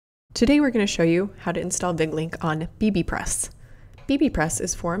Today we're going to show you how to install VigLink on bbPress. bbPress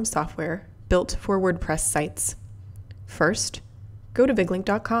is forum software built for WordPress sites. First, go to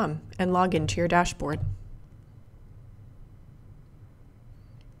viglink.com and log into your dashboard.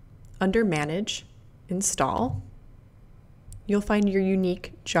 Under Manage, Install, you'll find your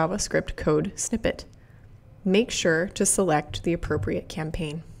unique JavaScript code snippet. Make sure to select the appropriate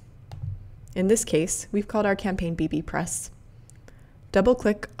campaign. In this case, we've called our campaign bbPress.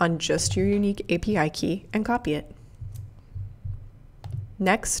 Double-click on just your unique API key and copy it.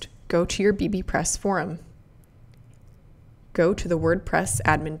 Next, go to your bbPress forum. Go to the WordPress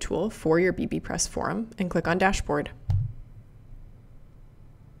admin tool for your bbPress forum and click on Dashboard.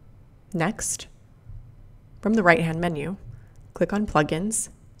 Next, from the right-hand menu, click on Plugins,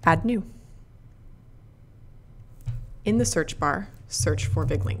 Add New. In the search bar, search for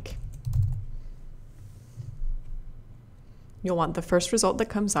VigLink. You'll want the first result that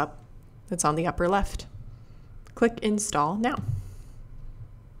comes up that's on the upper left. Click Install now.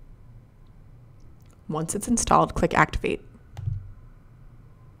 Once it's installed, click Activate.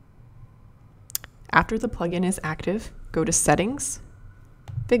 After the plugin is active, go to Settings,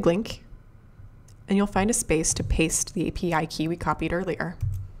 VigLink, and you'll find a space to paste the API key we copied earlier.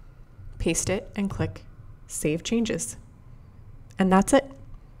 Paste it and click Save Changes. And that's it.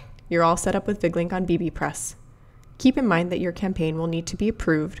 You're all set up with VigLink on bbPress. Keep in mind that your campaign will need to be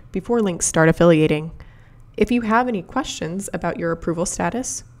approved before links start affiliating. If you have any questions about your approval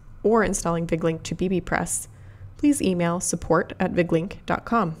status or installing VigLink to bbPress, please email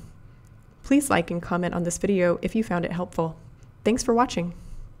support@viglink.com. Please like and comment on this video if you found it helpful. Thanks for watching.